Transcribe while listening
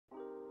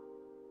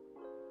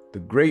The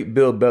great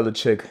Bill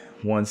Belichick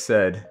once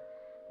said,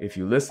 if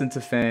you listen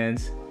to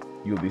fans,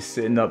 you'll be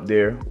sitting up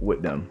there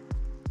with them.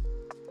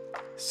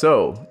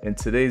 So, in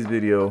today's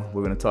video,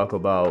 we're going to talk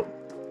about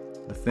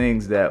the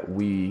things that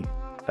we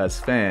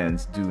as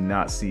fans do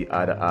not see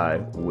eye to eye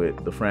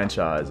with the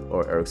franchise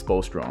or Erik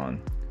Spo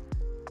on.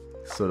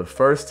 So the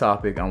first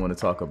topic I want to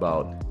talk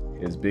about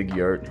is Big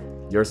Yurt,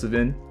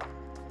 Yurtseven,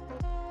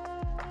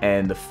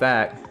 and the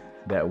fact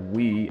that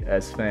we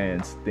as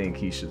fans think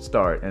he should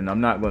start. And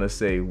I'm not going to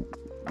say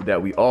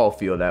that we all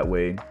feel that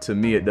way. To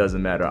me, it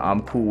doesn't matter.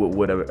 I'm cool with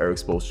whatever Erik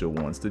Spo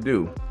wants to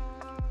do.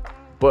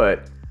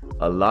 But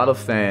a lot of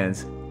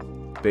fans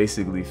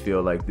basically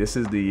feel like this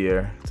is the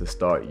year to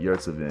start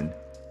Yurtseven.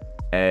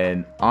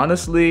 And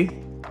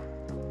honestly,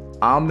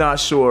 I'm not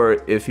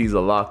sure if he's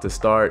a lock to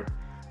start,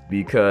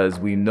 because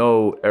we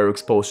know Erik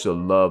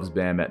Spo loves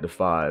Bam at the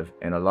 5,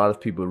 and a lot of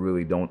people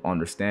really don't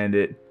understand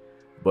it.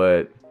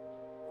 But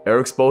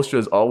Erik Spo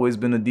has always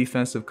been a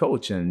defensive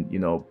coach, and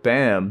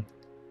Bam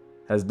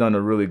has done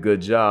a really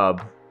good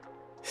job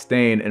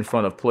staying in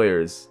front of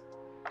players.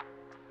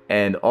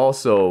 And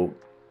also,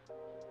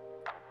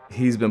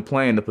 he's been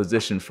playing the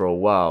position for a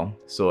while,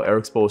 so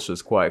Erik Spo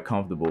is quite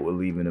comfortable with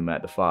leaving him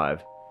at the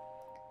 5.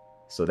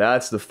 So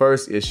that's the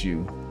first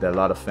issue that a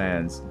lot of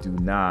fans do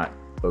not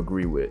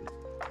agree with.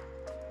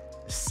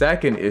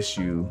 Second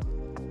issue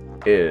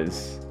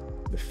is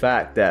the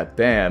fact that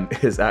Bam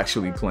is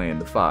actually playing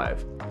the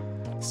 5.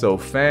 So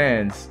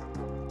fans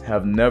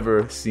have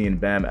never seen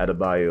Bam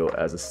Adebayo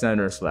as a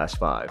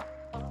center/5.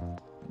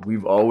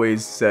 We've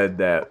always said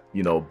that,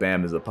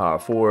 Bam is a power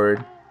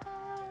forward,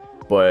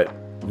 but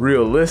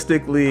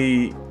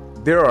realistically,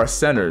 there are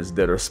centers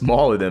that are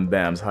smaller than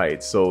Bam's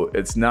height. So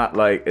it's not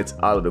like it's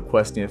out of the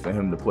question for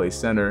him to play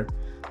center.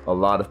 A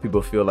lot of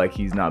people feel like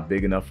he's not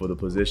big enough for the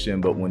position,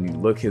 but when you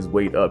look his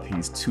weight up,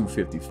 he's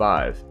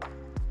 255.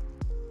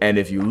 And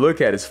if you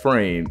look at his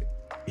frame,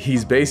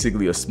 he's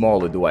basically a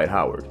smaller Dwight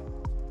Howard,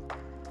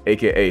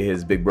 aka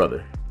his big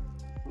brother.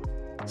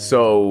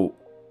 So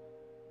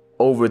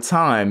over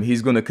time,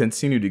 he's going to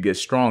continue to get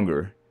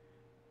stronger.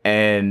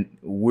 And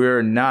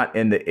we're not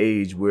in the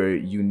age where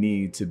you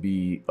need to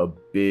be a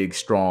big,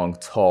 strong,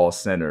 tall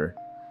center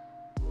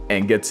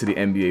and get to the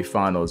NBA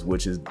Finals,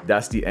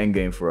 that's the end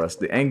game for us.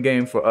 The end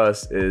game for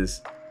us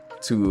is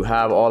to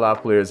have all our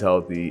players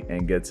healthy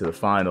and get to the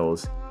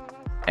finals.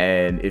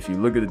 And if you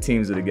look at the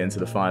teams that are getting to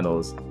the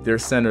finals, their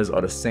centers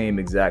are the same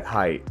exact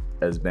height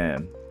as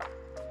Bam.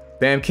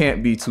 Bam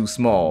can't be too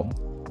small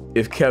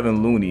if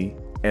Kevin Looney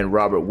and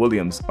Robert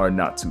Williams are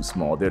not too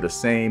small. They're the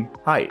same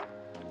height.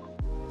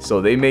 So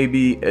they may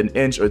be an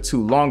inch or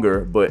two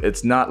longer, but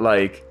it's not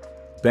like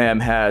Bam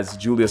has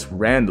Julius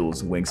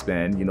Randle's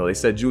wingspan. They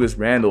said Julius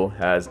Randle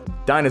has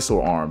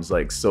dinosaur arms.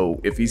 So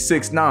if he's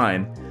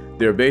 6'9",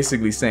 they're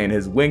basically saying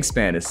his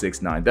wingspan is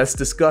 6'9". That's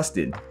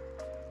disgusting.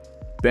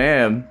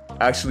 Bam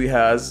actually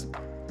has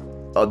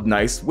a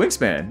nice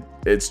wingspan.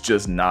 It's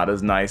just not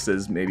as nice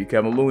as maybe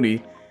Kevin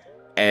Looney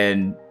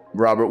and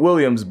Robert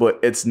Williams, but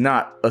it's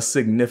not a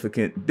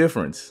significant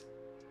difference.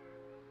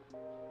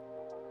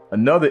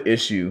 Another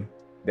issue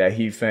that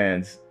Heat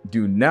fans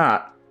do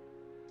not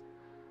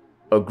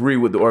agree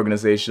with the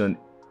organization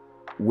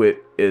with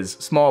is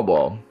small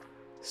ball.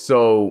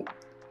 So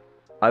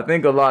I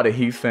think a lot of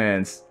Heat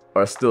fans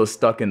are still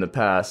stuck in the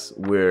past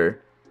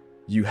where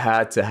you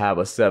had to have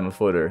a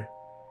 7-footer.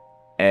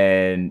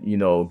 And,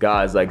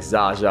 guys like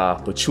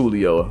Zaza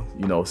Pachulia,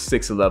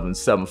 6'11",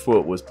 7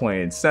 foot, was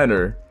playing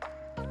center.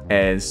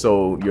 And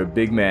so your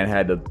big man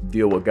had to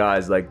deal with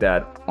guys like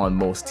that on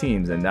most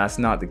teams, and that's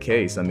not the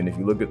case. I mean, if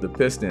you look at the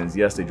Pistons,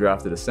 yes, they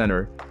drafted a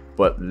center,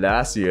 but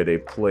last year they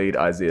played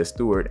Isaiah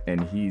Stewart,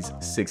 and he's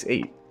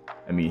 6'8".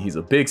 I mean, he's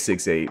a big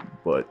 6'8",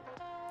 but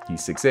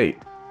he's 6'8".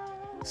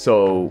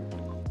 So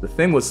the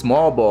thing with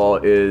small ball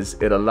is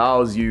it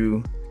allows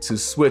you to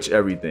switch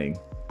everything.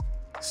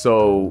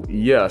 So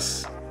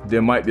yes,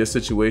 there might be a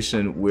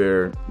situation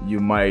where you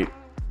might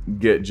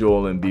get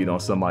Joel Embiid on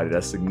somebody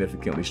that's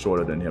significantly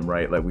shorter than him,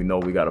 right? Like, we know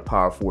we got a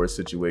power forward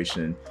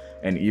situation,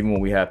 and even when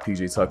we have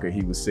PJ Tucker,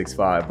 he was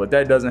 6'5", but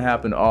that doesn't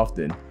happen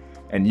often.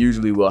 And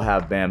usually we'll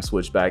have Bam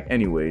switch back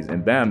anyways,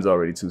 and Bam's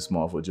already too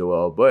small for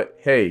Joel, but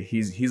hey,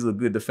 he's a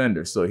good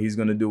defender, so he's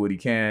gonna do what he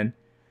can.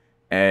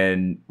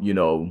 And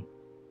we'll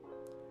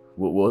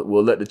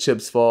let the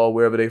chips fall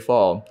wherever they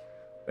fall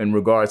in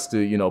regards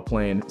to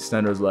playing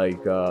centers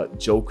like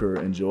Joker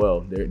and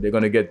Joel. They're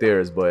gonna get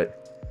theirs, but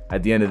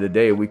at the end of the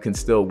day, we can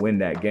still win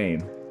that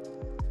game.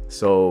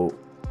 So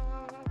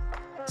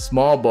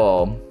small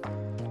ball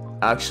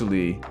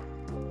actually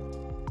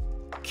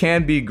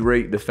can be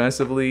great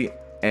defensively,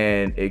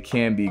 and it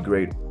can be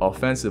great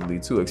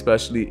offensively too,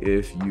 especially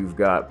if you've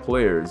got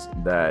players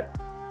that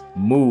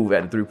move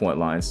at the 3-point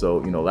line. So,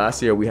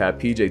 last year we had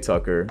PJ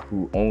Tucker,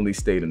 who only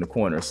stayed in the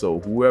corner. So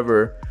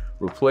whoever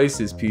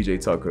replaces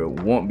PJ Tucker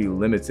won't be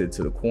limited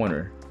to the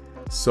corner.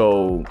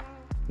 So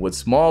with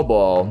small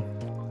ball,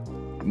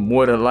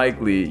 more than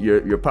likely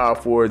your power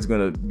forward is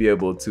going to be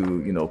able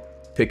to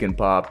pick and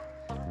pop,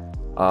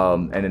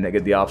 and then they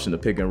get the option to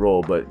pick and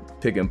roll. But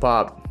pick and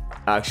pop,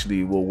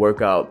 actually will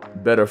work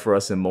out better for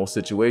us in most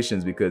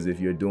situations, because if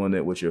you're doing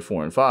it with your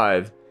 4 and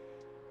 5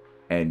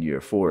 and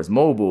your 4 is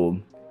mobile,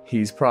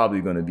 he's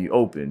probably going to be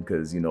open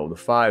because, you know, the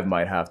 5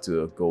 might have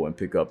to go and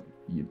pick up,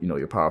 you know,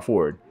 your power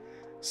forward.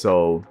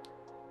 So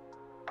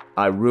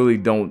I really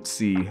don't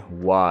see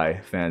why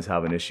fans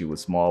have an issue with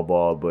small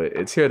ball, but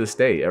it's here to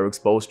stay. Erik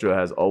Spo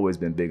has always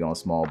been big on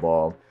small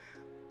ball.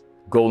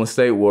 Golden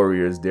State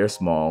Warriors, they're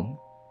small.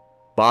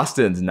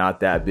 Boston's not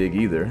that big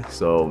either.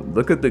 So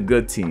look at the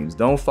good teams.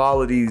 Don't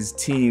follow these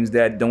teams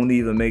that don't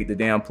even make the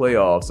damn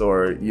playoffs,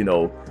 or, you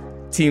know,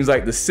 teams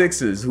like the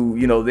Sixers who,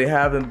 you know, they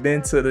haven't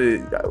been to the,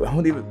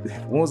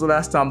 when was the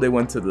last time they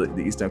went to the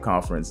Eastern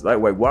Conference? Like,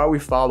 why are we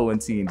following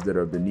teams that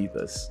are beneath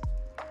us?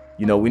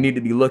 You know, we need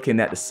to be looking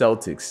at the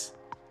Celtics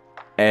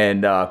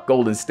and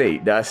Golden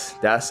State.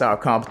 That's our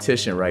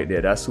competition right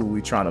there. That's who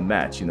we're trying to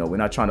match. You know, we're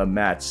not trying to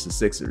match the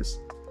Sixers.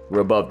 We're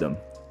above them.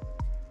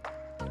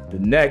 The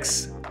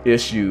next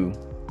issue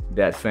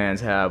that fans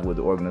have with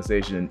the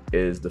organization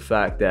is the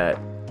fact that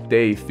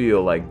they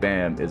feel like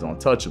Bam is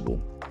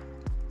untouchable.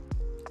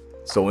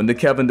 So in the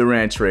Kevin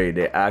Durant trade,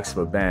 they asked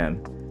for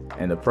Bam.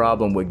 And the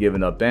problem with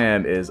giving up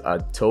Bam is, I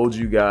told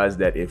you guys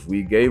that if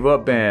we gave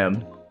up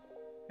Bam,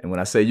 and when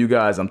I say you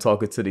guys, I'm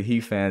talking to the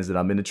Heat fans that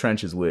I'm in the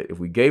trenches with, if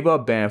we gave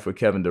up Bam for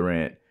Kevin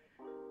Durant,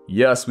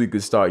 yes, we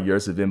could start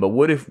Yurtseven, but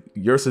what if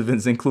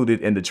Yurtseven's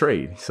included in the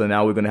trade? So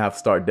now we're going to have to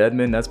start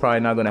Dedmon? That's probably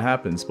not going to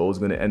happen. Spo's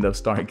going to end up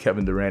starting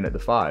Kevin Durant at the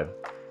 5.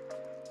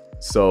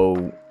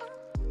 So,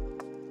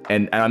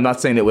 and I'm not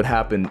saying it would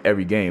happen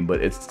every game,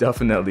 but it's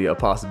definitely a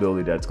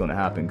possibility that's going to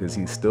happen because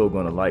he's still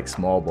going to like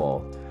small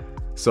ball.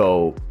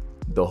 So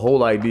the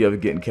whole idea of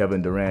getting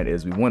Kevin Durant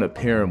is we want to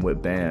pair him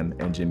with Bam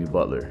and Jimmy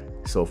Butler.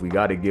 So if we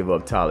got to give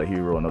up Tyler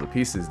Hero and other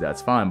pieces,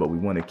 that's fine, but we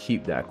want to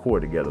keep that core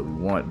together. We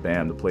want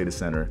Bam to play the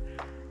center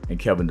and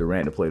Kevin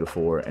Durant to play the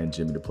 4 and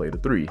Jimmy to play the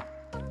 3.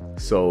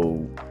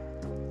 So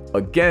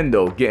again,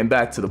 though, getting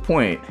back to the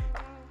point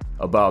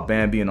about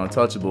Bam being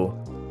untouchable,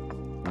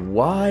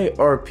 why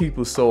are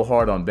people so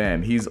hard on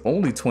Bam? He's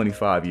only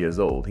 25 years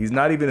old. He's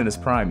not even in his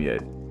prime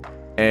yet.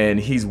 And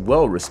he's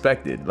well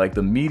respected. Like,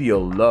 the media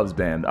loves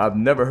Bam. I've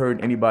never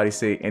heard anybody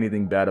say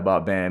anything bad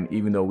about Bam,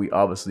 even though we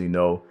obviously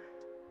know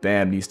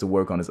Bam needs to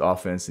work on his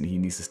offense and he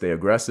needs to stay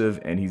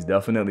aggressive. And he's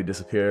definitely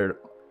disappeared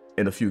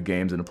in a few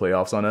games in the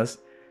playoffs on us,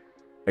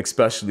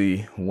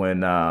 especially when,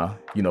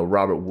 you know,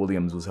 Robert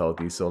Williams was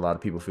healthy. So a lot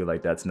of people feel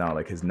like that's now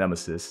like his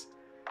nemesis.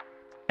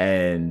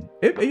 And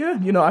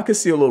yeah, you know, I could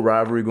see a little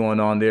rivalry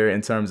going on there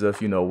in terms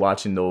of, you know,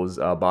 watching those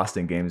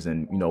Boston games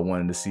and, you know,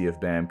 wanting to see if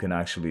Bam can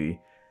actually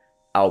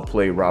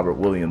outplay Robert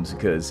Williams,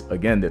 because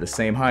again, they're the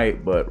same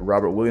height, but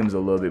Robert Williams is a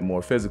little bit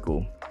more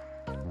physical.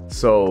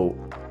 So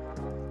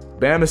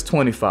Bam is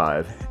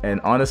 25, and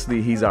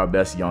honestly, he's our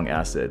best young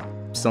asset.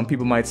 Some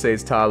people might say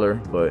it's Tyler,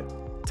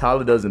 but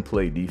Tyler doesn't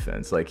play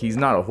defense. Like, he's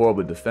not a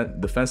horrible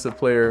defensive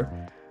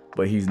player,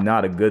 but he's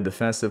not a good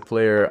defensive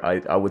player.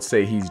 I would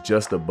say he's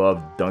just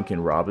above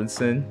Duncan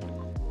Robinson,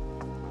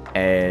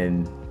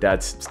 and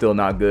that's still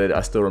not good.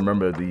 I still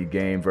remember the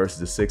game versus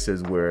the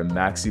Sixers where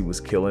Maxey was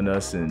killing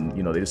us, and,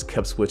 you know, they just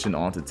kept switching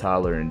on to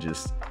Tyler and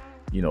just,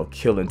 you know,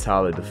 killing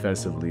Tyler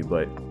defensively.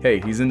 But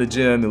hey, he's in the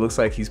gym. It looks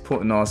like he's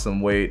putting on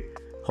some weight.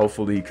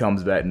 Hopefully he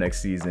comes back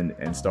next season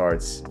and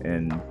starts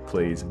and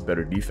plays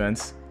better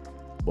defense.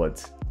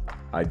 But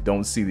I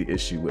don't see the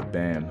issue with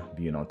Bam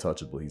being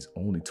untouchable. He's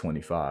only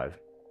 25,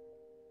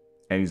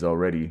 and he's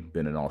already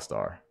been an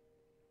all-star.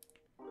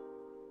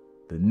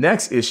 The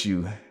next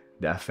issue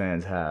that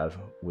fans have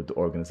with the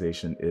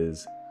organization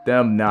is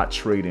them not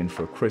trading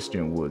for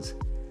Christian Woods.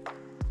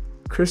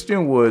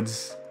 Christian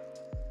Woods,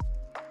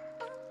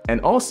 and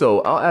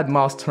also I'll add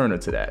Miles Turner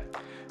to that.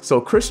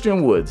 So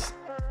Christian Woods,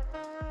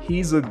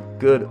 he's a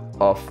good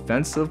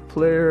offensive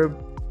player,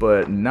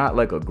 but not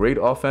like a great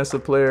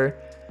offensive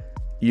player.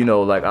 You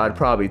know, like, I'd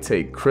probably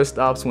take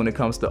Kristaps when it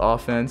comes to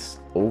offense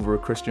over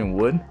Christian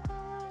Wood.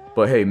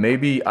 But hey,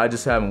 maybe I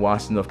just haven't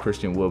watched enough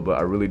Christian Wood, but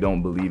I really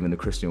don't believe in the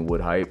Christian Wood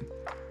hype.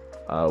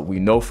 We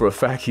know for a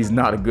fact he's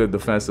not a good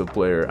defensive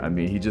player. I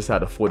mean, he just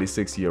had a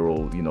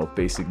 46-year-old, you know,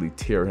 basically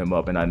tear him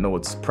up. And I know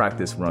it's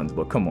practice runs,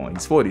 but come on,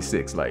 he's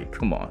 46, like,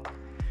 come on.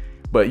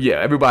 But yeah,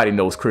 everybody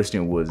knows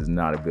Christian Woods is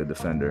not a good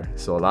defender.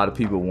 So a lot of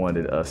people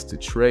wanted us to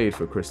trade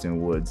for Christian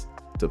Woods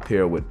to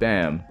pair with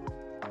Bam,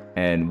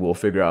 and we'll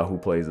figure out who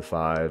plays the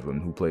 5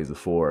 and who plays the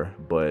 4.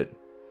 But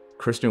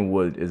Christian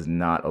Wood is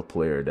not a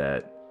player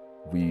that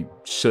we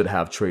should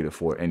have traded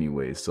for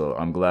anyway. So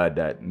I'm glad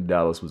that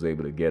Dallas was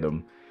able to get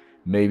him.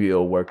 Maybe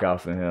it'll work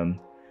out for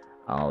him.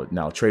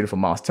 Now, trading for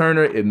Miles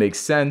Turner, it makes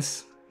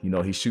sense. You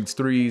know, he shoots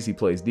threes, he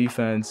plays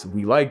defense.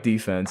 We like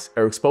defense.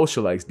 Erik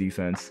Spo likes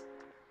defense.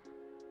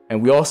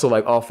 And we also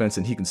like offense,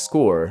 and he can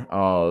score.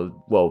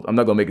 Well, I'm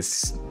not gonna make it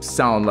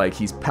sound like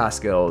he's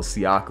Pascal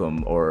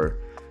Siakam or,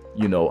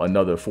 you know,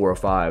 another 4 or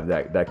 5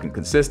 that can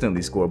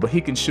consistently score, but he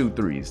can shoot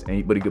threes,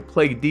 but he could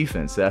play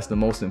defense. That's the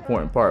most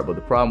important part. But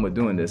the problem with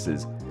doing this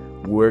is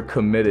we're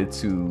committed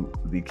to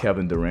the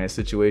Kevin Durant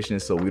situation,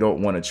 so we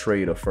don't want to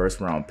trade a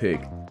first-round pick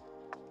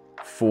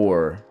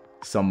for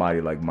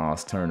somebody like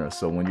Miles Turner.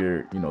 So when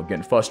you're,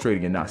 getting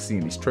frustrated and not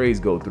seeing these trades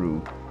go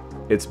through,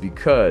 it's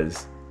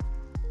because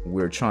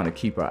we're trying to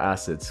keep our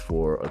assets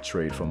for a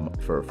trade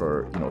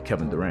for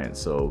Kevin Durant.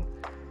 So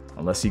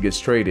unless he gets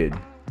traded,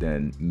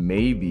 then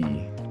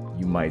maybe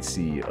you might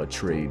see a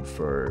trade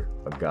for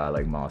a guy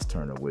like Miles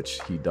Turner,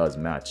 which he does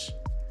match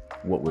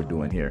what we're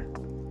doing here.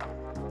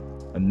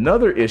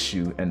 Another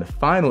issue, and the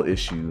final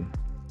issue,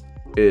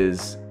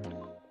 is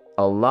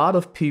a lot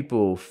of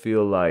people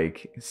feel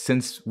like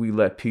since we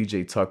let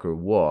PJ Tucker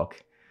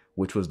walk,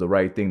 which was the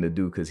right thing to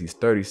do because he's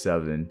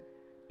 37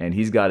 and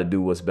he's got to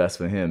do what's best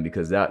for him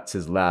because that's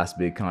his last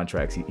big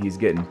contract. He's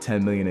getting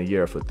 $10 million a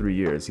year for 3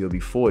 years. He'll be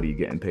 40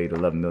 getting paid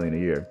 $11 million a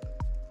year.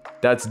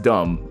 That's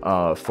dumb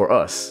for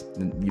us.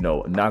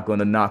 Not going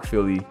to knock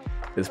Philly.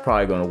 It's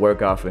probably going to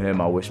work out for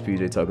him. I wish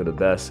PJ Tucker the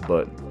best,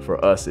 but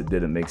for us, it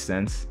didn't make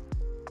sense.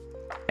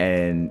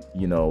 And,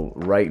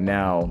 right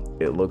now,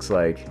 it looks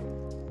like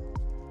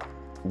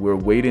we're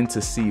waiting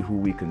to see who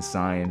we can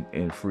sign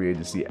in free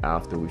agency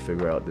after we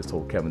figure out this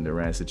whole Kevin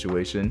Durant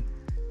situation.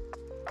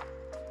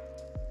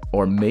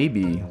 Or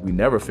maybe we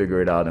never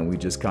figure it out and we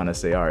just kind of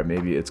say, all right,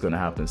 maybe it's going to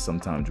happen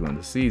sometime during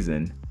the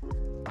season.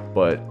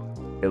 But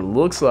it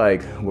looks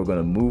like we're going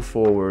to move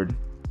forward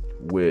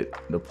with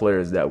the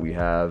players that we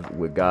have,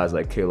 with guys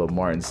like Caleb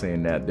Martin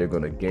saying that they're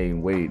going to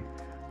gain weight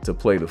to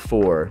play the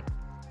 4.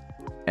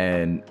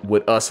 And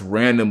with us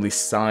randomly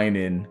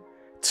signing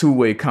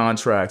two-way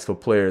contracts for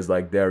players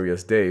like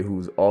Darius Day,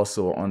 who's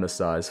also on the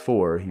size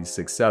 4. He's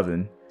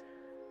 6'7".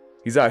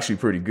 He's actually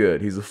pretty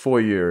good. He's a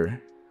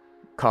 4-year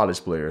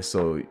college player.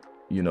 So,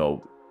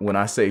 when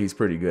I say he's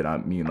pretty good, I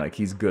mean like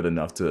he's good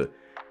enough to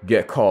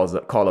get called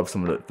up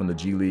from the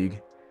G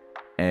League.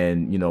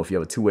 And, if you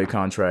have a two-way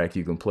contract,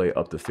 you can play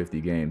up to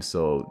 50 games.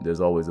 So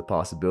there's always a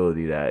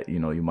possibility that, you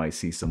might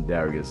see some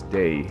Darius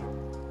Day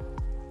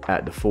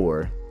at the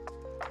 4.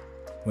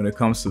 When it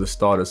comes to the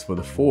starters for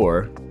the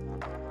 4,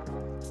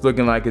 it's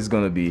looking like it's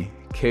going to be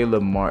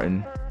Caleb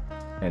Martin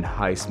and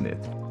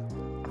Highsmith,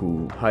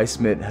 who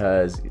Highsmith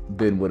has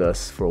been with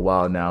us for a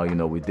while now.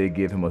 We did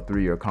give him a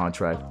 3-year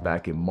contract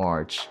back in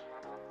March.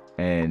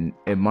 And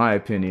in my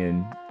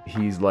opinion,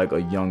 he's like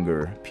a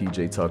younger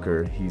PJ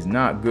Tucker. He's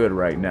not good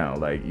right now.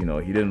 Like, he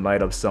didn't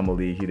light up Summer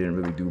League. He didn't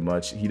really do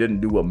much. He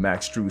didn't do what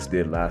Max Strus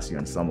did last year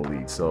in Summer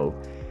League. So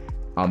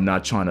I'm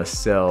not trying to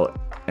sell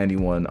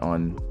anyone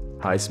on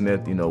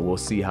Highsmith. We'll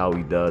see how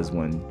he does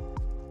when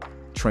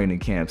training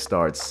camp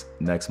starts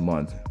next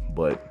month.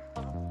 But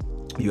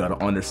you got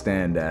to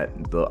understand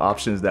that the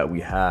options that we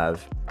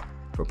have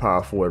for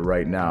power forward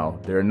right now,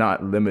 they're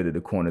not limited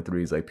to corner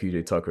threes like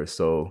PJ Tucker.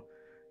 So,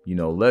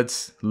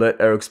 let's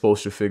let Erik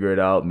Spo figure it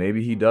out.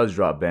 Maybe he does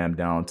drop Bam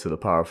down to the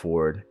power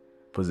forward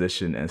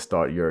position and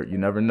start you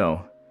never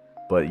know.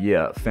 But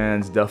yeah,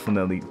 fans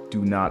definitely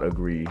do not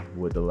agree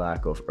with the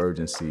lack of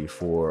urgency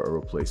for a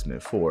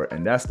replacement 4.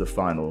 And that's the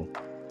final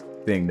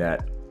thing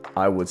that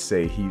I would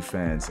say Heat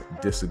fans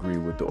disagree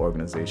with the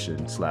organization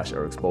 /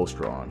 Erik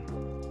Spoelstra on.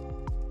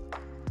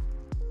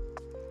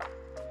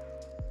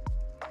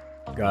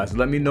 Guys,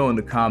 let me know in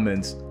the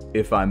comments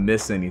if I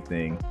miss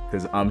anything,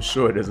 because I'm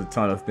sure there's a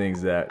ton of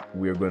things that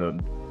we're going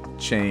to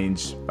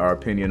change our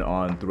opinion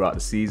on throughout the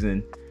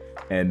season,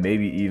 and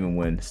maybe even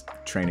when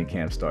training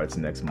camp starts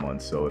next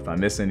month. So if I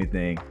miss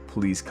anything,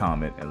 please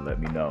comment and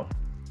let me know.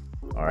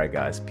 All right,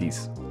 guys,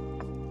 peace.